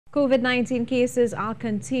COVID-19 cases are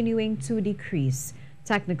continuing to decrease.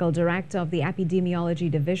 Technical Director of the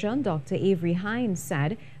Epidemiology Division, Dr. Avery Hinds,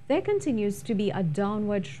 said there continues to be a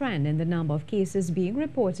downward trend in the number of cases being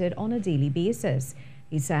reported on a daily basis.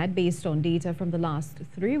 He said, based on data from the last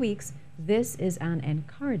 3 weeks, this is an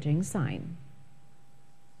encouraging sign.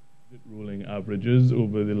 Rolling averages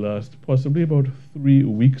over the last possibly about 3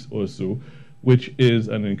 weeks or so, which is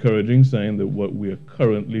an encouraging sign that what we are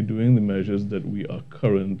currently doing, the measures that we are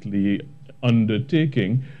currently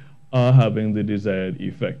undertaking, are having the desired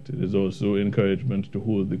effect. It is also encouragement to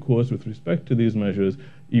hold the course with respect to these measures,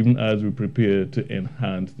 even as we prepare to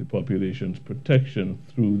enhance the population's protection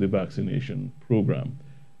through the vaccination program.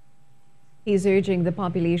 He's urging the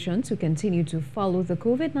population to continue to follow the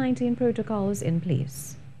COVID-19 protocols in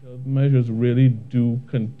place. The measures really do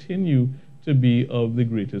continue to be of the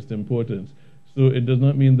greatest importance. So it does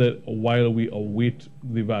not mean that while we await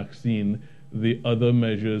the vaccine, the other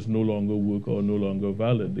measures no longer work or no longer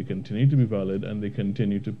valid. They continue to be valid, and they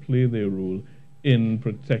continue to play their role in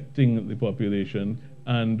protecting the population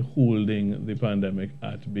and holding the pandemic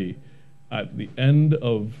at bay. At the end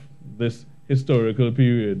of this historical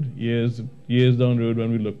period, years down the road,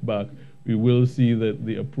 when we look back, we will see that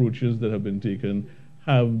the approaches that have been taken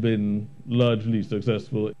have been largely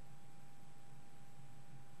successful.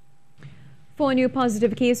 4 new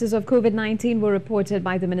positive cases of COVID-19 were reported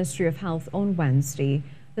by the Ministry of Health on Wednesday.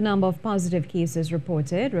 The number of positive cases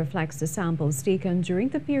reported reflects the samples taken during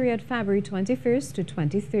the period February 21st to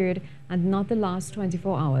 23rd and not the last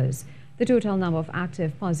 24 hours. The total number of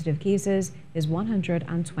active positive cases is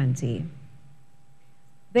 120.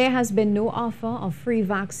 There has been no offer of free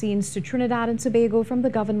vaccines to Trinidad and Tobago from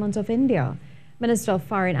the government of India. Minister of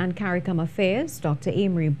Foreign and CARICOM Affairs, Dr.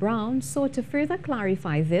 Avery Brown, sought to further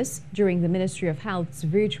clarify this during the Ministry of Health's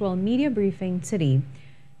virtual media briefing today.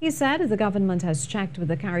 He said the government has checked with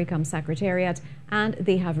the CARICOM Secretariat and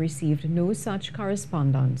they have received no such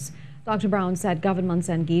correspondence. Dr. Brown said government's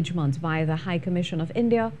engagement via the High Commission of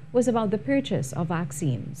India was about the purchase of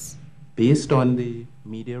vaccines. Based on the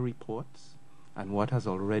media reports and what has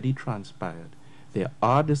already transpired, there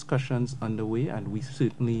are discussions underway, and we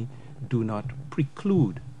certainly do not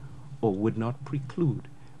preclude or would not preclude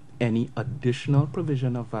any additional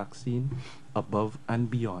provision of vaccine above and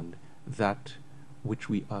beyond that which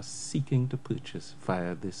we are seeking to purchase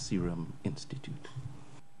via the Serum Institute.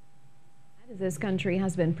 This country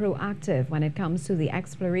has been proactive when it comes to the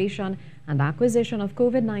exploration and acquisition of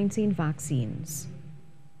COVID-19 vaccines.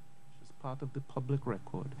 It's part of the public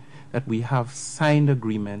record that we have signed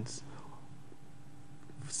agreements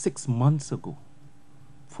 6 months ago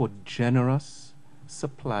for generous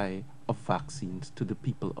supply of vaccines to the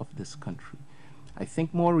people of this country. I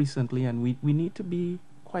think more recently, and we need to be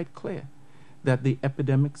quite clear, that the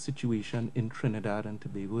epidemic situation in Trinidad and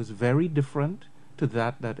Tobago is very different to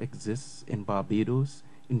that exists in Barbados,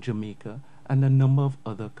 in Jamaica, and a number of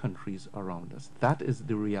other countries around us. That is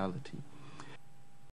the reality.